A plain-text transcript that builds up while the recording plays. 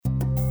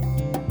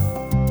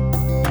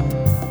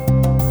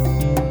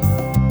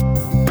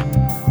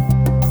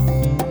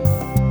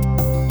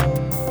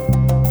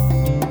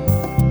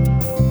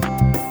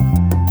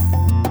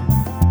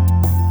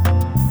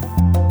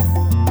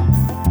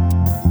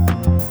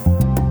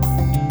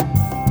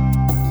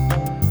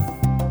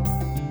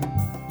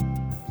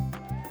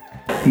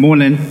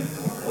Morning.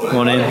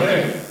 Morning.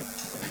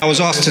 I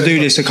was asked to do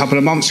this a couple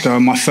of months ago,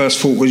 and my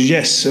first thought was,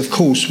 yes, of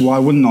course, why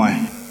wouldn't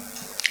I?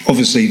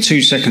 Obviously,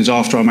 2 seconds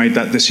after I made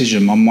that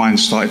decision, my mind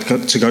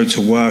started to go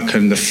to work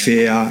and the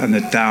fear and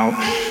the doubt,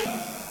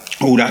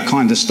 all that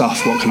kind of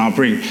stuff. What can I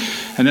bring?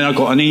 And then I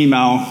got an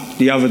email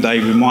the other day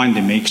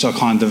reminding me, because I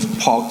kind of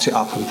parked it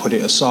up and put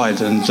it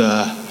aside. And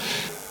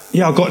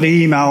I got the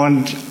email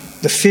and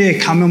the fear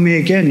came on me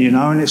again,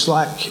 and it's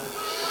like,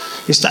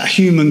 it's that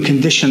human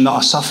condition that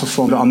I suffer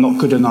from, that I'm not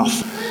good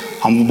enough.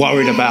 I'm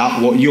worried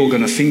about what you're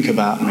going to think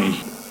about me.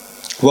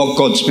 What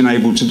God's been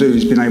able to do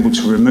is been able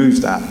to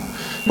remove that.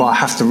 But I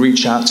have to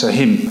reach out to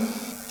him.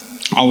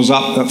 I was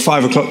up at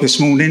 5 o'clock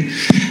this morning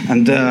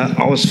and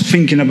I was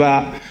thinking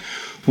about,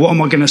 what am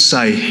I going to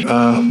say?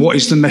 What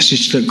is the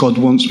message that God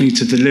wants me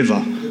to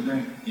deliver?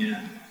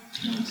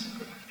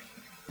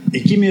 He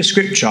gave me a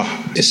scripture.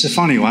 It's a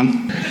funny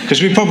one, because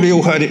we've probably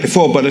all heard it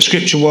before, but the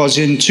scripture was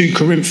in 2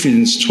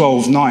 Corinthians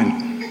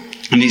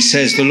 12:9. And it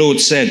says, the Lord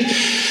said,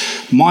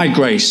 my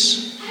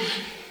grace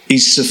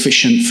is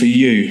sufficient for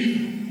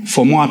you,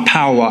 for my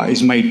power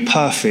is made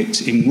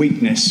perfect in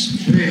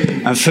weakness.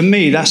 And for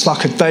me, that's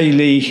like a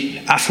daily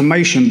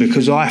affirmation,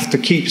 because I have to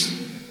keep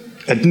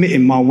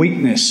admitting my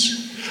weakness.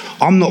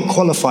 I'm not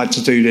qualified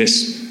to do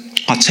this.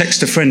 I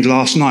texted a friend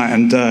last night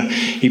and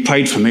he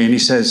prayed for me, and he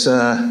says,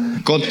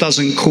 God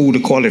doesn't call the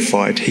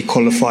qualified, he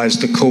qualifies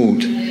the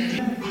called.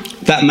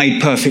 That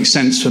made perfect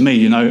sense for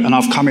me, and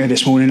I've come here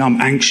this morning, I'm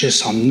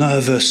anxious, I'm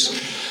nervous,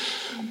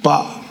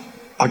 but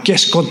I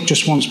guess God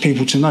just wants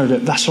people to know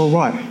that that's all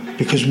right,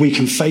 because we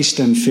can face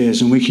them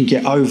fears and we can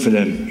get over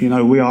them.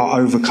 We are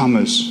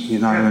overcomers,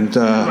 and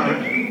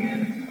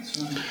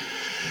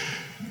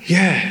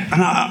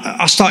and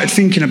I started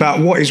thinking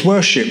about, what is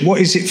worship?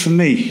 What is it for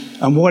me?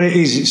 And what it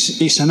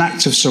is, it's an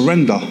act of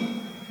surrender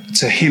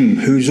to him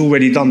who's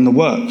already done the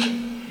work.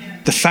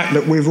 The fact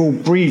that we're all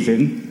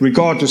breathing,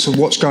 regardless of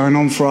what's going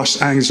on for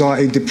us,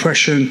 anxiety,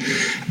 depression,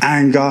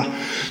 anger,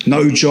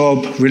 no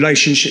job,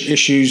 relationship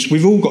issues,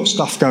 we've all got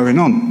stuff going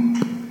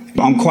on.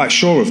 I'm quite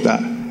sure of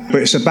that.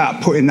 But it's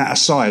about putting that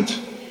aside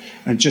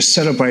and just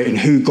celebrating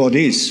who God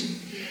is.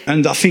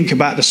 And I think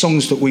about the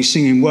songs that we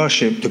sing in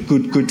worship, the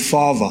good, good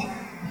Father.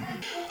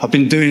 I've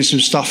been doing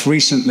some stuff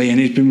recently, and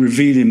he's been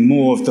revealing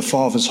more of the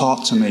Father's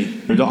heart to me,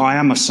 that I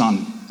am a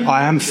son,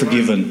 I am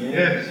forgiven.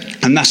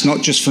 And that's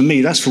not just for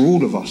me, that's for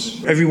all of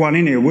us. Everyone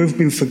in here, we've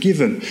been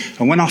forgiven.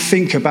 And when I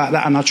think about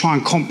that and I try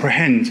and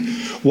comprehend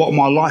what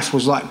my life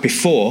was like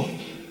before,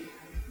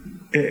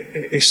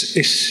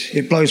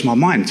 it blows my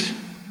mind.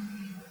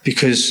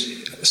 Because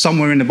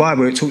somewhere in the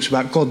Bible it talks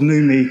about God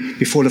knew me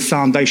before the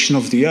foundation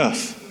of the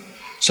earth.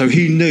 So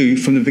he knew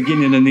from the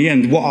beginning and the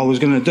end what I was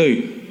going to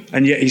do.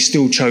 And yet he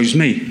still chose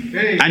me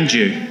and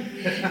you.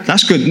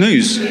 That's good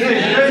news.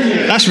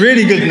 That's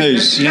really good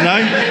news,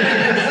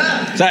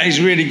 That is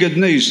really good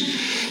news.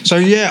 So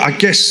I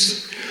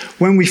guess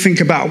when we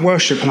think about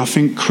worship, and I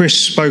think Chris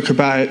spoke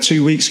about it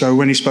 2 weeks ago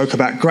when he spoke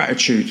about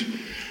gratitude,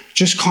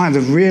 just kind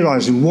of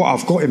realising what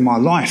I've got in my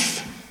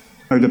life,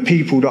 the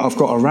people that I've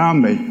got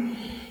around me,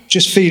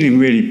 just feeling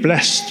really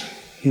blessed,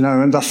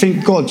 and I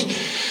think God,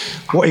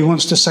 what he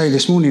wants to say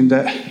this morning,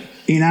 that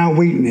in our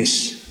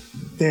weakness,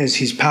 there's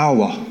his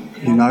power,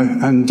 and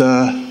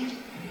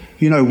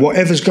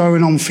whatever's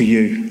going on for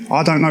you,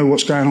 I don't know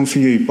what's going on for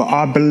you, but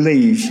I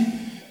believe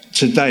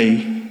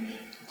today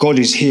God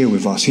is here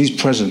with us. He's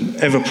present,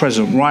 ever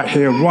present, right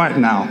here, right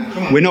now.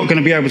 We're not going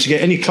to be able to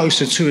get any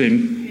closer to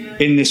him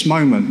in this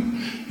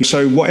moment.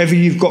 So whatever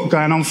you've got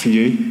going on for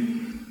you,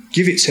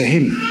 give it to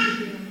him.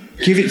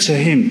 Give it to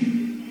him.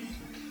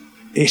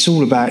 It's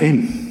all about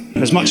him.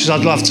 As much as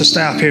I'd love to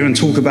stay up here and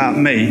talk about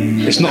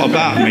me, it's not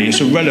about me, it's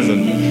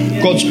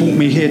irrelevant. God's brought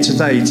me here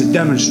today to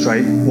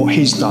demonstrate what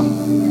he's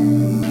done.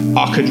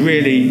 I could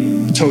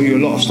really tell you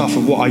a lot of stuff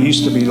of what I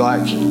used to be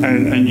like,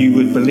 and you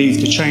would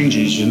believe the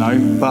changes,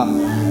 but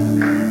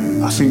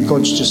I think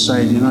God's just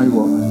saying,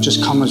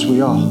 just come as we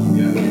are.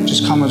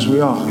 Just come as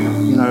we are.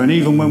 And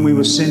even when we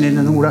were sinning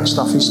and all that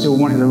stuff, he still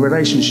wanted a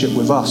relationship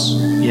with us.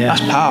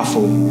 That's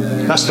powerful.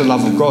 That's the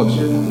love of God.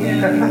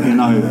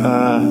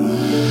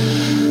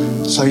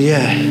 So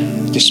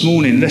this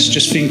morning, let's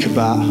just think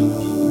about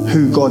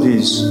who God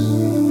is.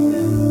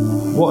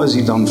 What has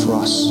he done for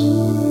us?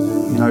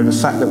 The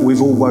fact that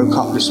we've all woke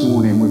up this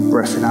morning with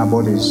breath in our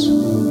bodies,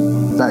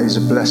 that is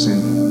a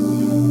blessing.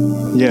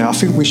 I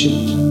think we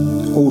should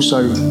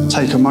also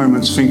take a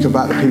moment to think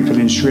about the people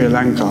in Sri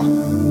Lanka.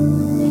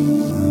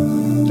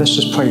 Let's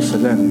just pray for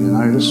them,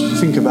 let's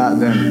think about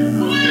them,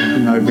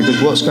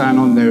 because what's going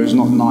on there is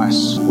not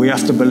nice. We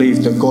have to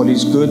believe that God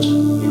is good,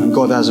 and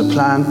God has a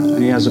plan,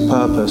 and he has a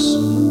purpose.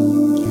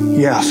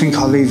 I think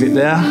I'll leave it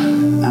there,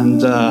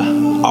 and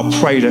I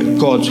pray that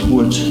God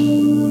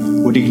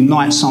would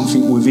ignite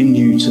something within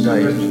you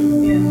today,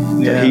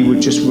 that he would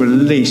just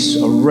release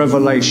a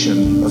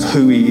revelation of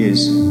who he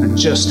is and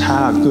just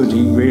how good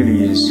he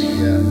really is.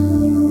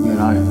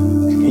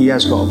 He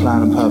has got a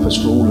plan and purpose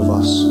for all of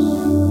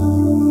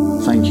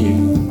us. Thank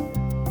you.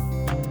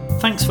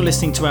 Thanks for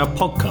listening to our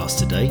podcast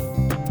today,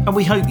 and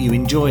we hope you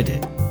enjoyed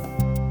it.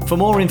 For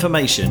more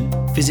information,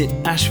 visit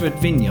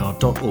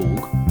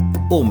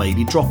ashfordvineyard.org or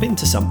maybe drop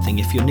into something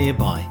if you're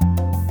nearby.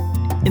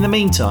 In the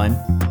meantime,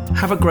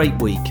 have a great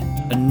week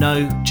and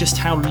know just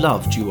how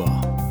loved you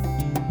are.